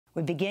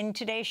We begin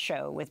today's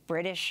show with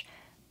British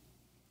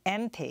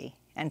MP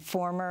and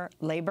former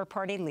Labour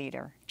Party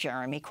leader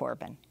Jeremy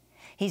Corbyn.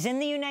 He's in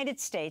the United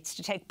States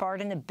to take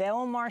part in the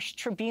Belmarsh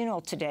Tribunal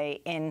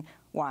today in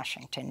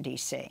Washington,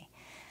 D.C.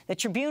 The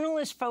tribunal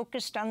is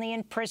focused on the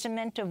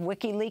imprisonment of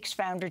WikiLeaks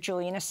founder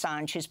Julian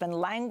Assange, who's been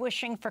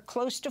languishing for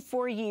close to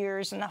 4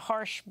 years in the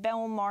harsh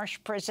Belmarsh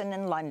prison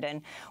in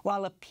London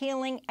while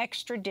appealing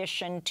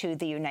extradition to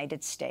the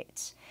United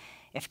States.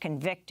 If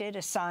convicted,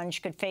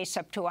 Assange could face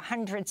up to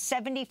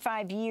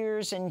 175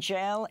 years in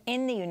jail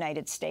in the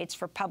United States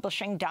for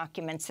publishing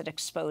documents that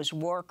expose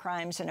war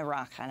crimes in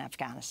Iraq and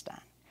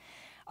Afghanistan.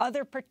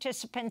 Other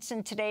participants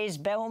in today's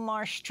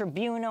Belmarsh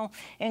Tribunal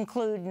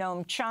include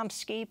Noam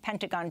Chomsky,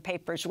 Pentagon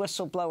Papers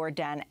whistleblower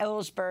Dan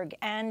Ellsberg,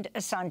 and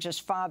Assange's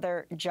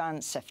father, John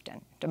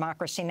Sifton.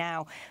 Democracy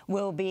Now!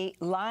 Will be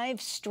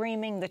live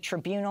streaming the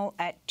tribunal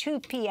at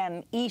 2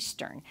 p.m.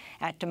 Eastern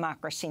at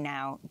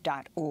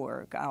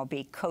democracynow.org. I'll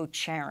be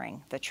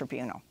co-chairing the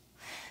tribunal.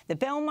 The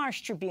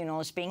Belmarsh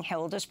Tribunal is being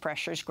held as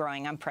pressure is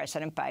growing on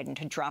President Biden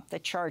to drop the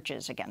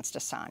charges against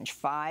Assange.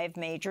 5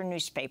 major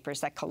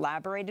newspapers that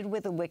collaborated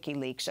with the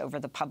WikiLeaks over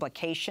the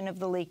publication of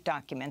the leaked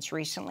documents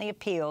recently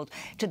appealed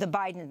to the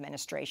Biden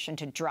administration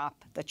to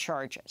drop the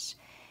charges.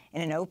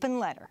 In an open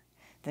letter,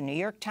 The New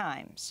York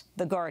Times,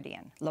 The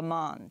Guardian, Le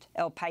Monde,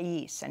 El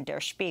País, and Der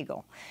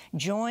Spiegel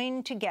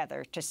joined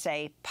together to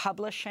say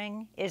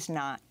publishing is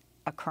not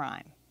a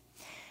crime.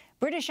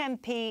 British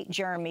MP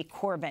Jeremy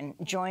Corbyn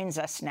joins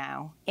us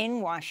now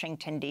in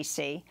Washington,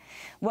 D.C.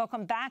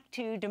 Welcome back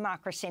to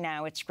Democracy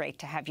Now! It's great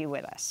to have you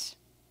with us.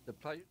 The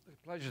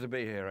pleasure to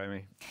be here,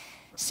 Amy.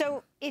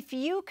 So if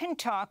you can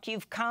talk,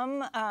 you've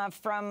come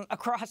from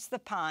across the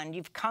pond,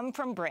 you've come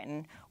from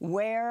Britain,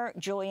 where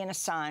Julian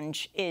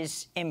Assange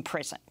is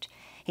imprisoned.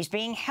 He's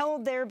being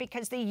held there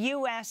because the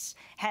U.S.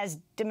 has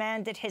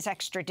demanded his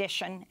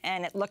extradition,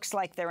 and it looks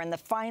like they're in the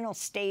final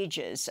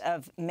stages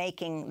of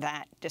making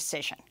that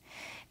decision.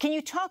 Can you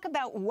talk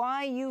about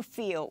why you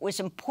feel it was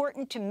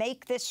important to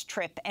make this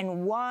trip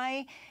and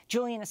why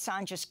Julian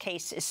Assange's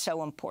case is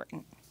so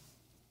important?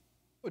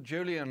 Well,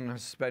 Julian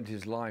has spent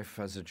his life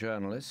as a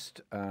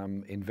journalist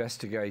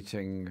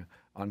investigating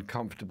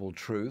uncomfortable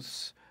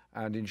truths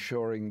and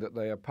ensuring that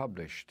they are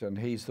published. And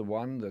he's the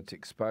one that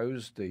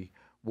exposed the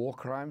war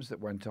crimes that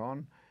went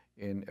on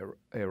in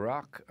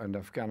Iraq and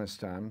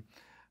Afghanistan.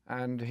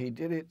 And he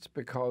did it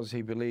because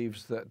he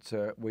believes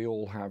that we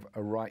all have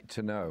a right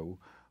to know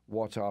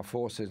what our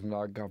forces and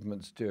our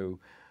governments do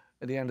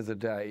at the end of the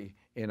day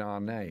in our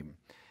name.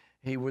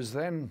 He was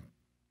then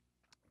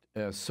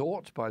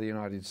sought by the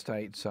United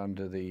States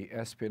under the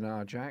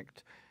Espionage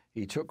Act.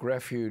 He took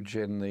refuge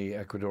in the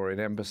Ecuadorian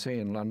embassy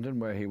in London,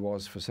 where he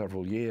was for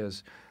several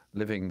years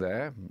living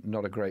there.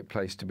 Not a great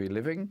place to be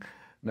living.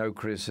 No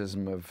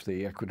criticism of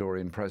the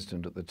Ecuadorian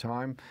president at the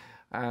time.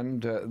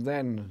 And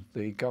then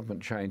the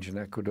government changed in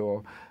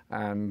Ecuador,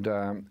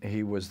 and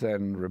he was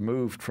then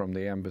removed from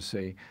the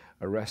embassy,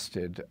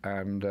 arrested,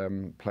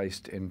 and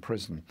placed in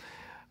prison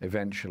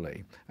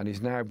eventually. And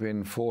he's now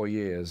been 4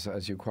 years,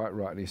 as you quite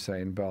rightly say,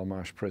 in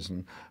Belmarsh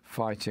prison,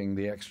 fighting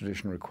the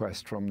extradition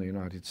request from the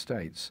United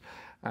States.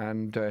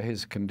 And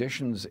his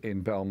conditions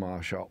in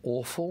Belmarsh are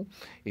awful.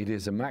 It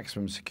is a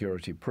maximum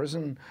security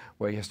prison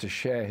where he has to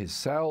share his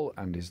cell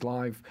and his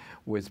life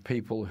with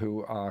people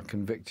who are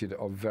convicted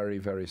of very,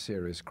 very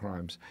serious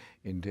crimes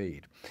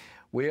indeed.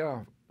 We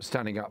are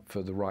standing up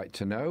for the right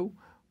to know.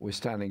 We're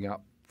standing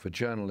up for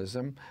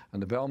journalism,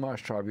 and the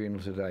Belmarsh Tribunal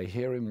today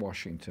here in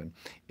Washington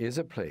is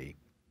a plea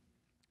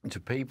to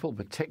people,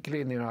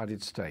 particularly in the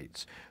United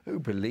States, who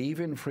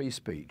believe in free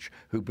speech,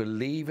 who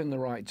believe in the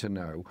right to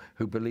know,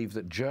 who believe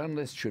that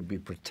journalists should be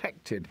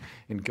protected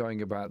in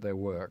going about their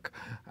work,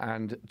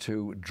 and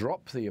to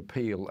drop the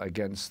appeal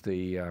against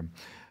the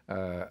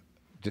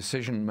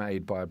decision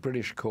made by a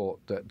British court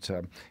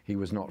that he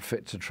was not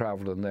fit to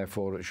travel and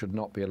therefore it should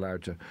not be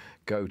allowed to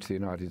go to the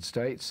United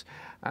States.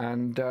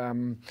 And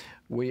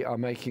we are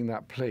making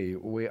that plea.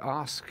 We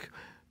ask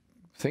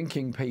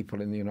thinking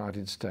people in the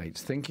United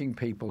States, thinking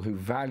people who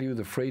value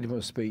the freedom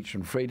of speech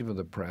and freedom of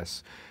the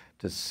press,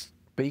 to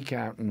speak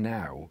out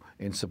now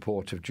in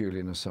support of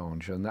Julian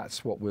Assange. And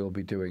that's what we'll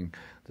be doing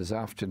this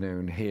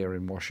afternoon here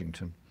in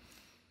Washington.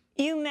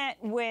 You met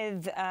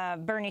with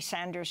Bernie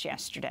Sanders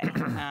yesterday,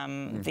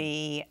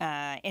 the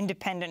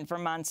independent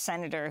Vermont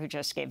senator who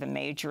just gave a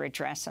major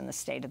address on the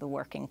state of the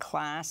working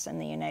class in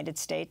the United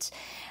States.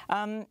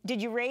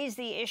 Did you raise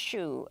the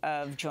issue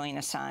of Julian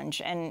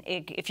Assange, and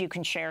if you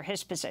can share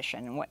his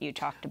position and what you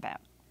talked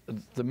about?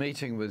 The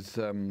meeting with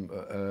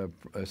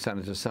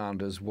Senator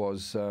Sanders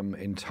was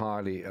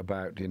entirely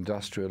about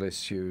industrial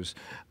issues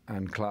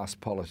and class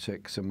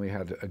politics, and we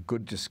had a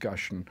good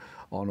discussion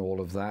on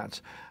all of that.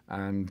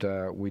 And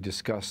we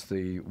discussed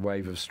the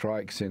wave of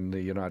strikes in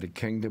the United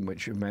Kingdom,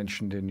 which you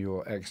mentioned in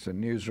your excellent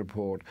news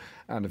report,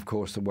 and of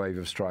course the wave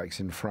of strikes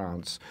in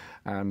France,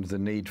 and the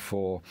need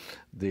for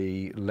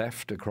the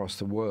left across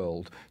the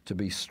world to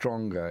be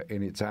stronger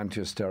in its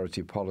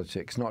anti-austerity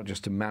politics, not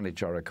just to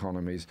manage our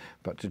economies,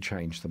 but to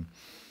change them.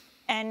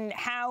 And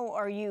how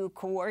are you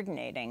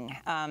coordinating?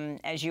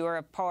 As you are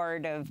a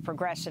part of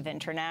Progressive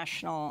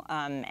International,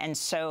 and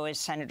so is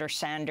Senator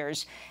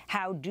Sanders,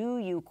 how do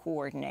you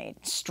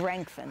coordinate,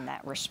 strengthen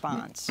that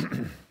response?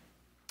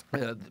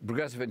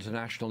 Progressive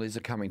International is a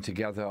coming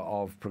together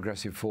of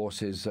progressive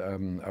forces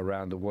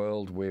around the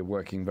world. We're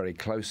working very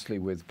closely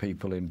with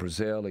people in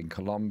Brazil, in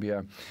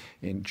Colombia,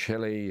 in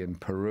Chile, in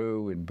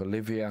Peru, in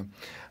Bolivia,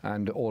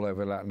 and all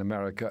over Latin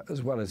America,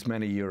 as well as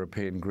many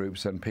European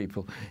groups and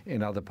people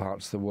in other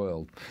parts of the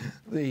world.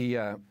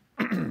 The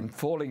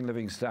falling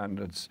living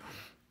standards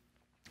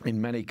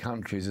in many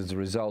countries as a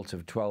result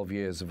of 12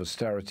 years of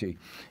austerity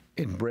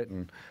in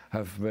Britain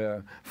have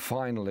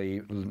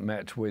finally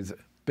met with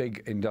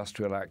big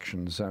industrial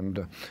actions,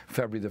 and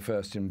February the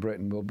 1st in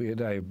Britain will be a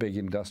day of big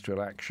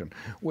industrial action.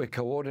 We're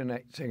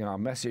coordinating our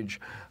message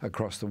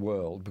across the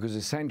world because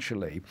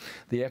essentially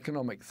the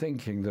economic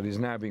thinking that is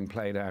now being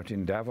played out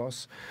in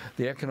Davos,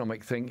 the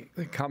economic thinking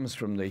that comes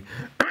from the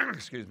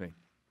excuse me,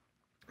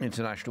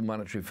 International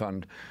Monetary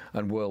Fund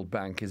and World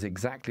Bank is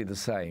exactly the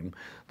same,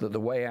 that the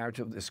way out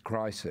of this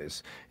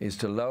crisis is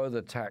to lower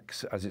the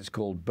tax, as it's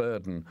called,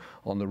 burden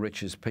on the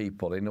richest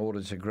people in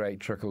order to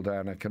create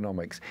trickle-down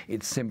economics.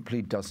 It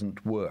simply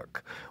doesn't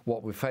work.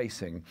 What we're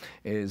facing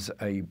is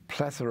a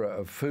plethora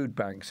of food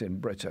banks in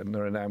Britain.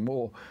 There are now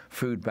more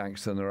food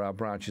banks than there are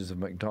branches of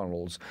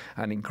McDonald's,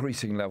 and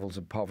increasing levels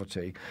of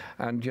poverty.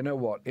 And you know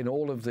what? In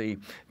all of the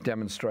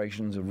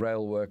demonstrations of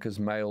rail workers,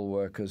 mail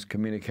workers,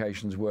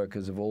 communications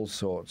workers of all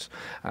sorts,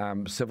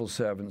 civil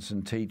servants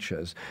and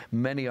teachers,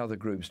 many other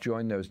groups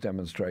join those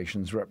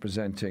demonstrations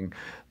representing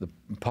the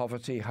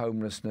poverty,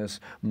 homelessness,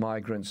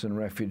 migrants and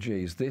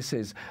refugees. This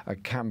is a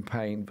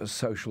campaign for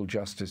social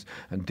justice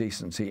and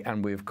decency,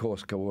 and we're of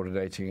course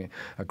coordinating it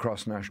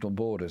across national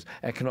borders.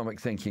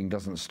 Economic thinking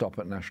doesn't stop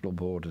at national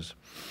borders.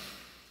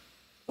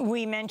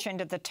 We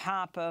mentioned at the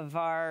top of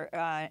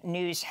our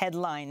news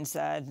headlines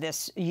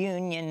this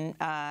anti-union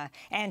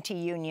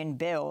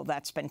bill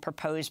that's been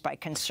proposed by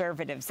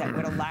conservatives that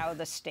would allow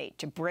the state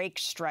to break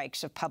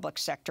strikes of public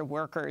sector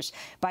workers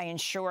by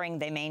ensuring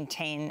they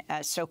maintain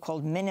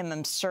so-called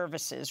minimum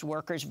services.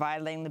 Workers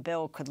violating the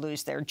bill could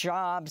lose their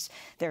jobs,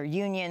 their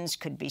unions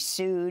could be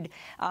sued.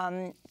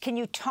 Can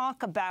you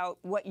talk about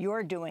what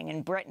you're doing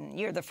in Britain?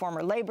 You're the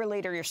former Labour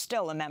leader. You're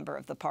still a member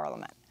of the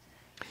Parliament.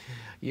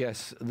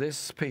 Yes,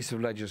 this piece of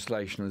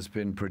legislation has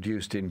been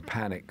produced in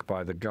panic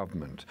by the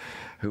government,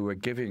 who are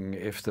giving,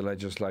 if the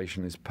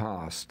legislation is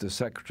passed, the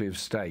Secretary of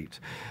State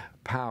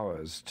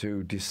powers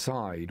to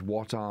decide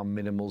what are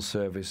minimal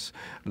service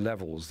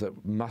levels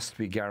that must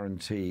be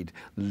guaranteed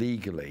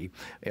legally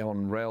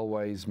on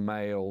railways,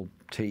 mail,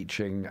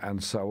 teaching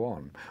and so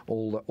on,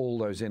 all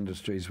those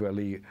industries where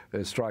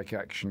strike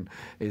action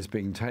is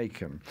being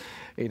taken.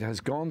 It has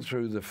gone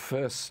through the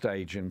first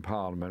stage in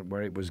Parliament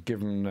where it was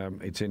given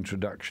its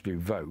introductory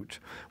vote,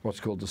 what's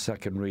called the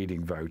second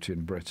reading vote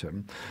in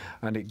Britain,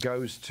 and it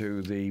goes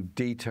to the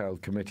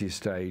detailed committee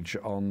stage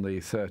on the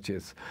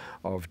 30th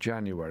of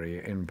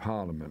January in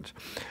Parliament.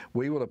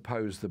 We will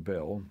oppose the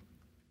bill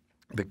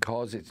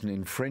because it's an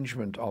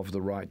infringement of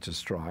the right to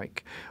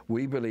strike.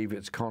 We believe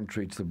it's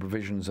contrary to the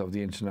provisions of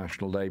the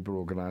International Labour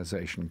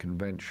Organization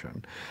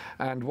Convention.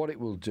 And what it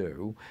will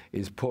do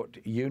is put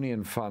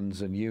union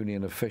funds and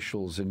union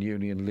officials and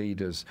union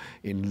leaders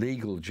in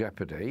legal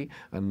jeopardy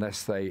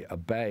unless they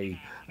obey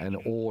an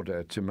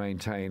order to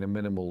maintain a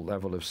minimal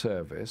level of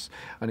service.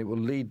 And it will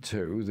lead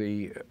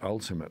to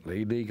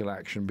ultimately, legal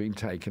action being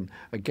taken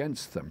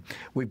against them.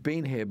 We've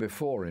been here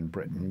before in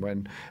Britain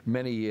when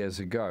many years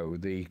ago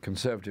the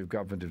Conservative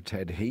government of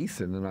Ted Heath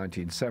in the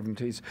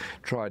 1970s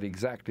tried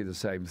exactly the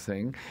same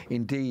thing,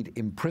 indeed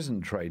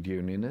imprisoned trade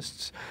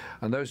unionists,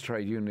 and those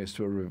trade unionists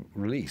were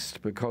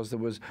released because there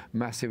was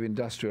massive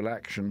industrial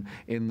action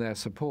in their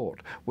support.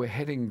 We're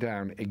heading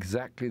down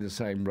exactly the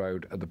same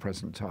road at the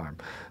present time.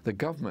 The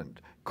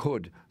government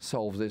could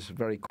solve this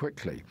very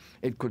quickly.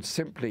 It could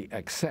simply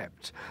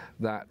accept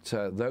that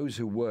those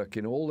who work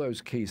in all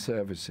those key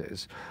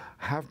services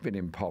have been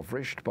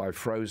impoverished by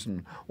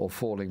frozen or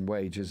falling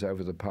wages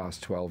over the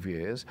past 12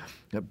 years,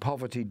 that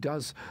poverty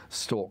does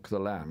stalk the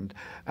land,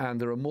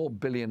 and there are more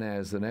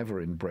billionaires than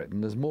ever in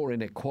Britain. There's more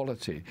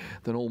inequality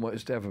than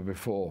almost ever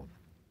before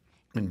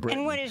in Britain.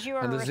 And what is your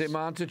and there's a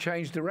demand to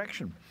change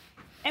direction.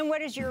 And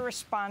what is your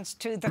response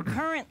to the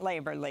current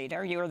Labour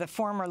leader, you're the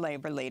former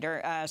Labour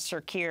leader,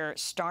 Sir Keir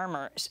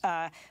Starmer,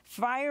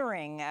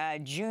 firing a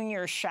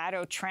junior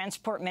shadow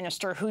transport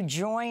minister who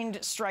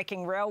joined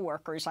striking rail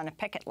workers on a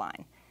picket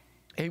line?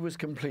 He was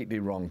completely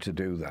wrong to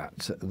do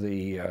that.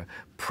 The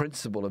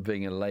principle of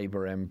being a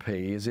Labour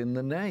MP is in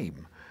the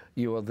name.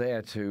 you are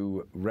there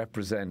to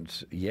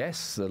represent,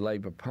 yes, the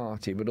Labour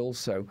Party, but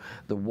also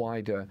the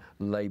wider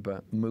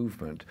Labour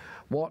movement.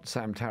 What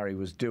Sam Tarry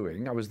was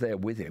doing, I was there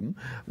with him,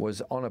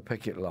 was on a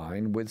picket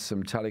line with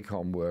some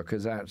telecom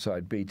workers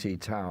outside BT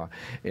Tower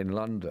in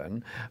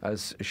London,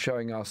 as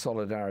showing our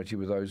solidarity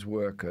with those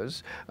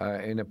workers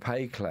in a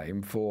pay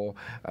claim for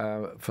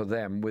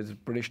them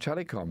with British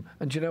Telecom.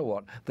 And do you know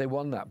what? They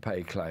won that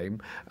pay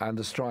claim, and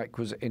the strike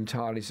was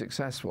entirely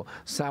successful.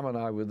 Sam and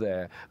I were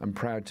there and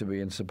proud to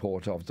be in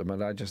support of them.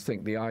 And I just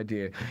think the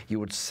idea you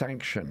would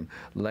sanction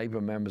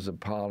Labour members of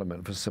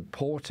Parliament for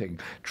supporting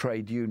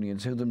trade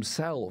unions who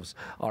themselves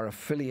are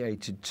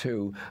affiliated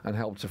to and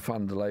help to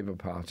fund the Labour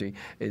Party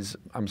is,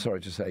 I'm sorry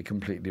to say,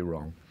 completely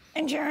wrong.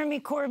 And Jeremy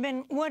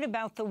Corbyn, what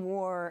about the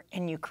war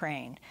in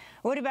Ukraine?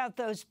 What about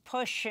those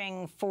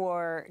pushing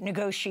for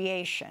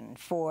negotiation,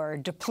 for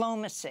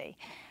diplomacy,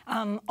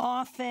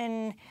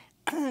 often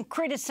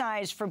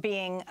criticized for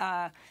being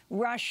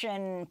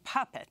Russian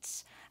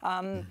puppets,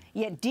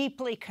 yet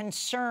deeply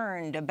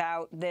concerned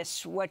about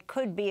this, what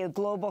could be a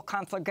global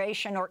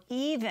conflagration, or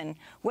even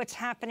what's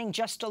happening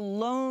just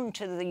alone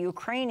to the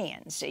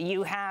Ukrainians?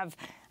 You have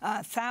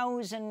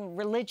 1,000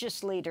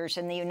 religious leaders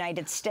in the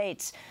United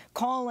States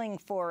calling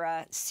for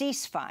a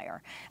ceasefire.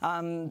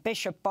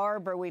 Bishop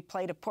Barber, we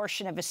played a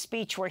portion of his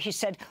speech where he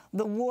said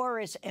the war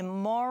is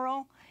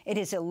immoral, it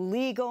is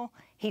illegal.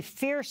 He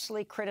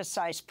fiercely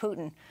criticized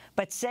Putin,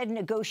 but said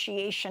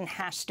negotiation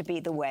has to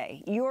be the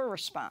way. Your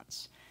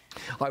response?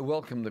 I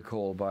welcome the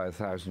call by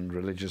 1,000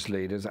 religious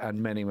leaders and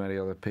many, many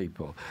other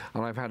people.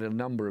 And I've had a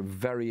number of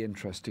very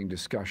interesting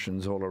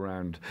discussions all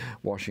around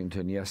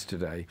Washington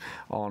yesterday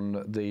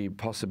on the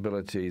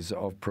possibilities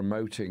of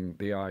promoting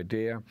the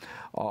idea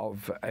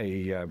of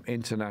a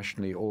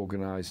internationally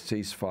organized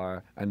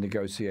ceasefire and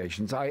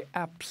negotiations. I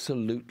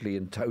absolutely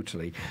and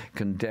totally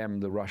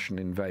condemn the Russian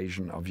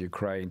invasion of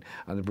Ukraine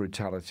and the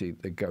brutality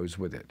that goes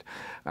with it.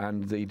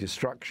 And the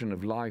destruction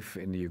of life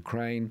in the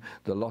Ukraine,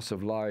 the loss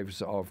of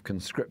lives of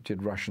conscripted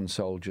Russian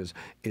soldiers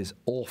is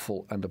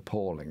awful and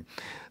appalling.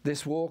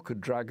 This war could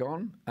drag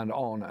on and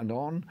on and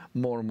on.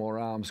 More and more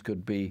arms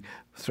could be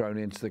thrown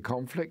into the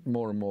conflict.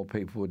 More and more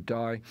people would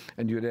die,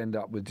 and you'd end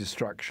up with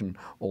destruction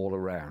all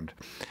around.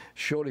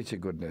 Surely to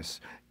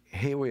goodness,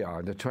 here we are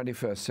in the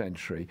 21st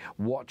century,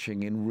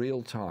 watching in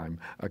real time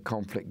a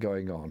conflict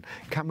going on.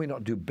 Can we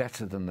not do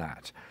better than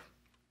that?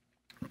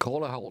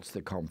 Call a halt to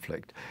the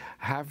conflict,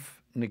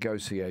 have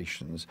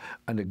negotiations,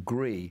 and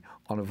agree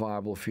on a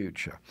viable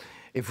future.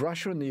 If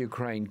Russia and the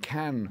Ukraine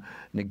can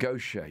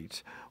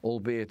negotiate,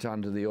 albeit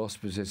under the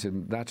auspices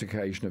in that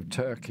occasion of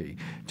Turkey,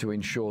 to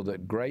ensure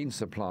that grain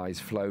supplies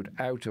flowed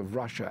out of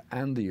Russia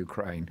and the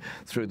Ukraine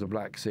through the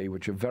Black Sea,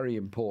 which are very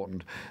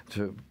important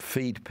to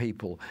feed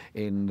people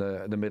in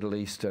the Middle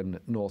East and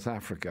North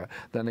Africa,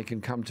 then they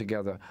can come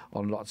together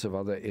on lots of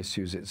other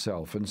issues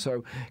itself. And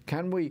so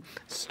can we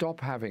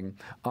stop having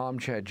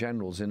armchair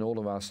generals in all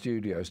of our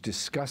studios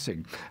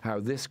discussing how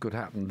this could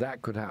happen,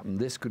 that could happen,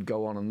 this could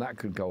go on and that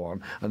could go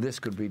on, and this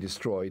could be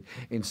destroyed?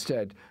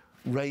 Instead,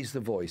 raise the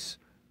voice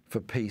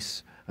for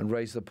peace and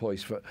raise the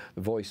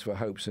voice for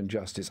hopes and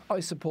justice. I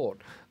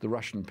support the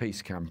Russian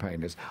peace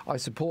campaigners. I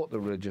support the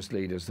religious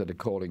leaders that are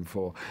calling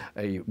for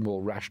a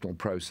more rational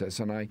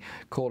process, and I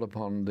call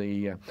upon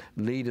the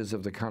leaders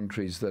of the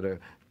countries that are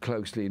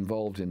closely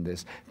involved in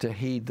this to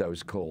heed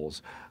those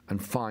calls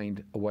and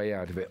find a way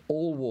out of it.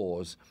 All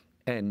wars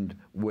end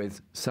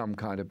with some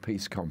kind of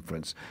peace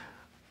conference.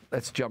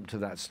 Let's jump to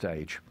that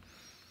stage.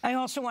 I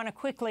also want to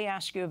quickly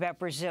ask you about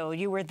Brazil.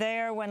 You were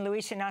there when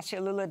Luiz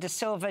Inácio Lula da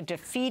Silva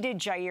defeated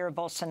Jair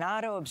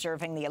Bolsonaro,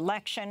 observing the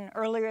election.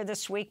 Earlier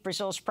this week,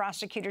 Brazil's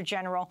prosecutor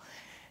general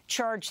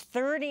charged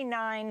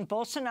 39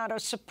 Bolsonaro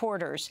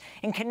supporters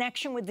in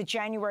connection with the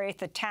January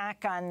 8th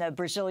attack on the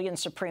Brazilian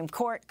Supreme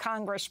Court,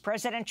 Congress,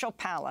 Presidential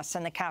Palace,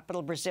 and the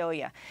capital,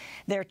 Brasilia.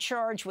 They're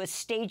charged with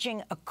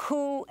staging a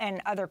coup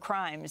and other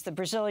crimes. The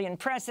Brazilian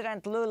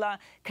president, Lula,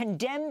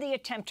 condemned the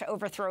attempt to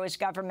overthrow his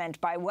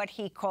government by what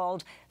he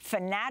called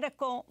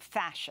fanatical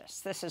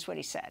fascists. This is what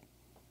he said.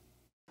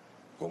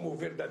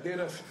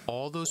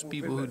 All those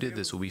people who did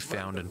this will be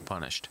found and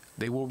punished.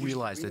 They will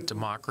realize that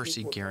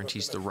democracy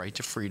guarantees the right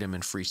to freedom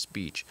and free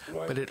speech,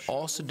 but it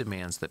also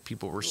demands that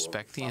people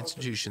respect the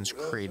institutions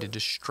created to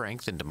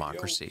strengthen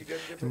democracy.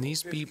 And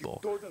these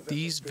people,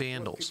 these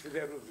vandals,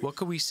 what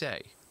could we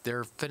say?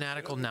 They're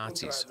fanatical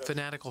Nazis,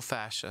 fanatical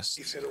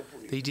fascists.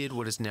 They did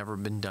what has never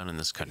been done in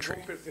this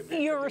country.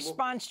 Your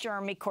response,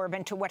 Jeremy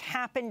Corbyn, to what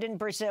happened in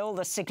Brazil,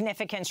 the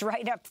significance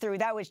right up through,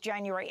 that was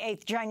January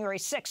 8th, January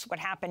 6th, what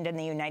happened in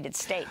the United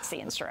States, the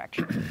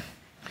insurrection.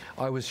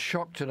 I was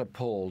shocked and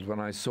appalled when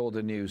I saw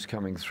the news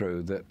coming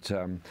through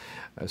that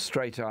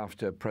straight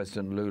after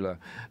President Lula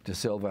da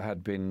Silva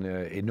had been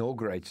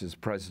inaugurated as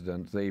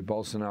president, the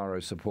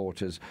Bolsonaro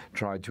supporters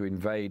tried to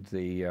invade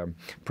the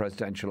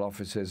presidential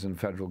offices and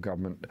federal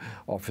government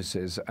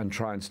offices and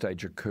try and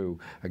stage a coup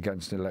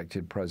against an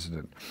elected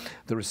president.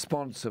 The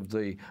response of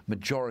the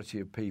majority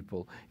of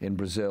people in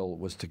Brazil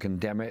was to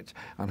condemn it,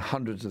 and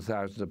hundreds of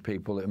thousands of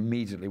people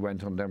immediately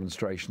went on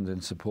demonstrations in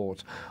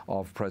support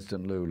of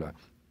President Lula.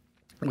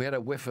 We had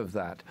a whiff of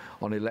that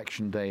on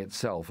election day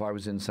itself. I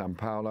was in Sao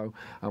Paulo,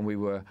 and we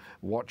were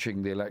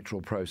watching the electoral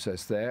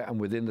process there,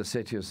 and within the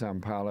city of Sao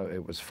Paulo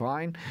it was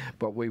fine,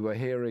 but we were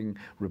hearing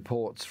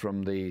reports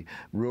from the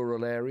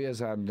rural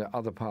areas and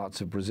other parts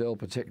of Brazil,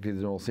 particularly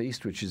the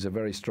northeast, which is a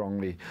very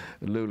strongly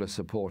Lula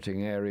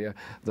supporting area,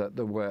 that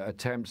there were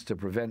attempts to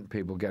prevent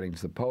people getting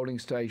to the polling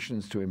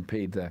stations, to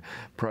impede their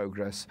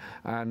progress,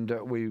 and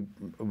we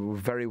were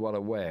very well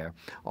aware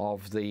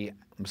of the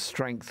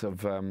strength of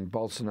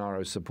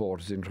Bolsonaro's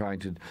supporters in trying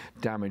to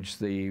damage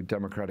the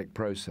democratic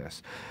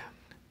process.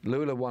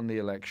 Lula won the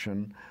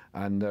election,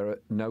 and there are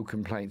no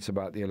complaints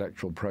about the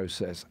electoral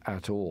process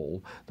at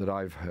all that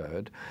I've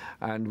heard.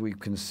 And we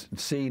can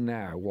see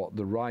now what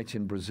the right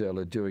in Brazil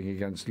are doing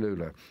against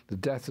Lula. The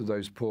death of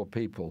those poor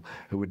people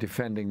who were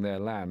defending their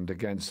land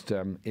against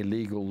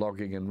illegal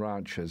logging and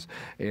ranches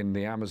in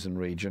the Amazon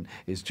region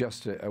is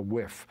just a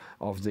whiff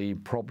of the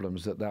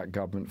problems that that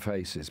government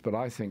faces. But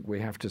I think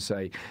we have to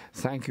say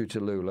thank you to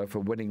Lula for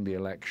winning the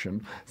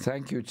election.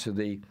 Thank you to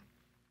the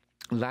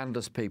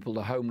landless people,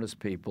 the homeless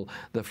people,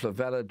 the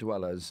favela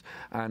dwellers,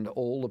 and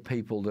all the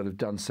people that have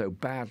done so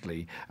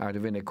badly out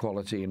of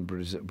inequality in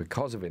Brazil,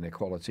 because of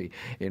inequality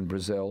in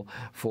Brazil,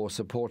 for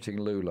supporting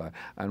Lula.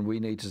 And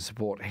we need to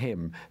support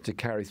him to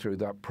carry through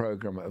that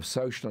program of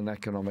social and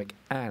economic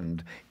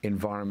and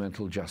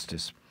environmental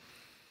justice.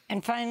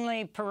 And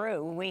finally,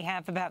 Peru, we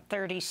have about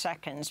 30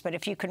 seconds, but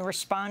if you can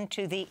respond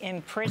to the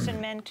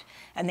imprisonment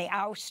and the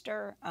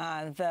ouster,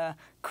 the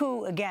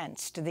coup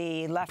against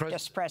the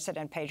leftist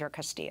President Pedro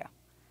Castillo.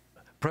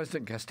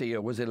 President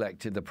Castillo was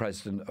elected the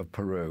president of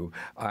Peru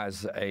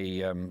as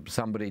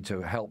somebody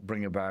to help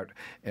bring about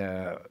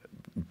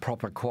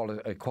proper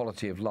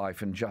equality of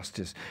life and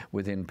justice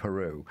within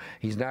Peru.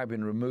 He's now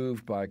been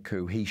removed by a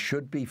coup. He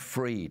should be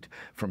freed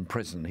from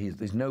prison.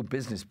 There's no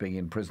business being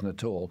in prison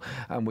at all,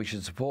 and we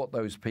should support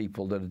those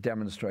people that are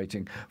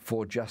demonstrating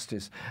for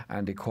justice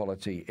and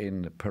equality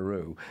in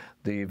Peru.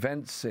 The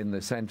events in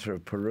the center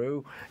of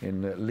Peru,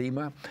 in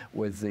Lima,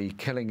 with the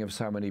killing of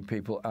so many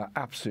people, are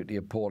absolutely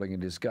appalling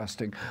and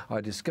disgusting.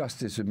 I discussed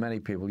this with many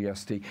people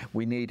yesterday.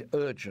 We need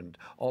urgent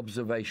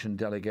observation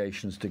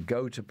delegations to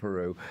go to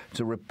Peru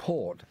to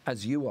report,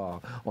 as you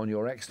are on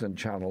your excellent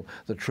channel,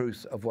 the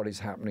truth of what is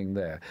happening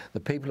there. The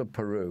people of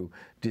Peru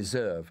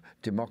deserve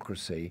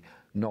democracy,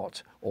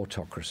 not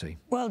autocracy.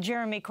 Well,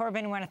 Jeremy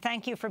Corbyn, I want to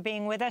thank you for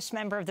being with us.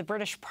 Member of the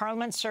British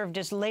Parliament, served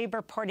as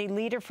Labour Party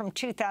leader from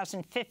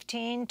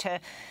 2015 to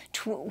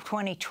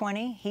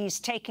 2020. He's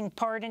taking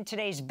part in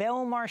today's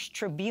Belmarsh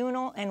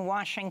Tribunal in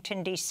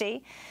Washington,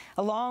 D.C.,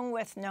 along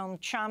with Noam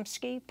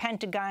Chomsky,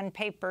 Pentagon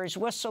Papers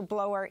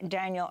whistleblower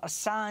Daniel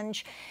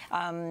Assange,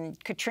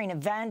 Katrina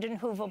vanden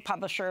Heuvel,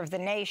 publisher of The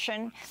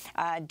Nation,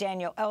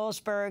 Daniel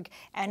Ellsberg,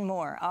 and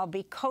more. I'll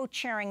be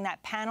co-chairing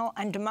that panel,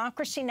 and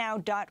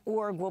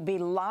democracynow.org will be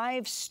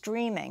live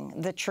streaming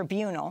the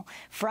tribunal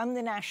from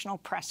the National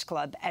Press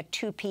Club at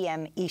 2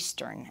 p.m.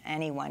 Eastern.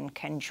 Anyone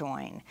can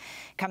join.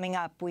 Coming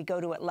up, we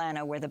go to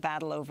Atlanta, where the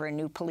battle over a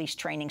new police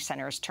training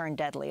center has turned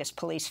deadly as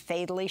police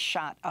fatally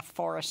shot a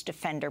forest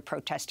defender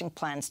protesting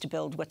plans to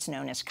build what's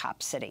known as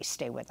Cop City.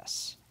 Stay with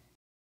us.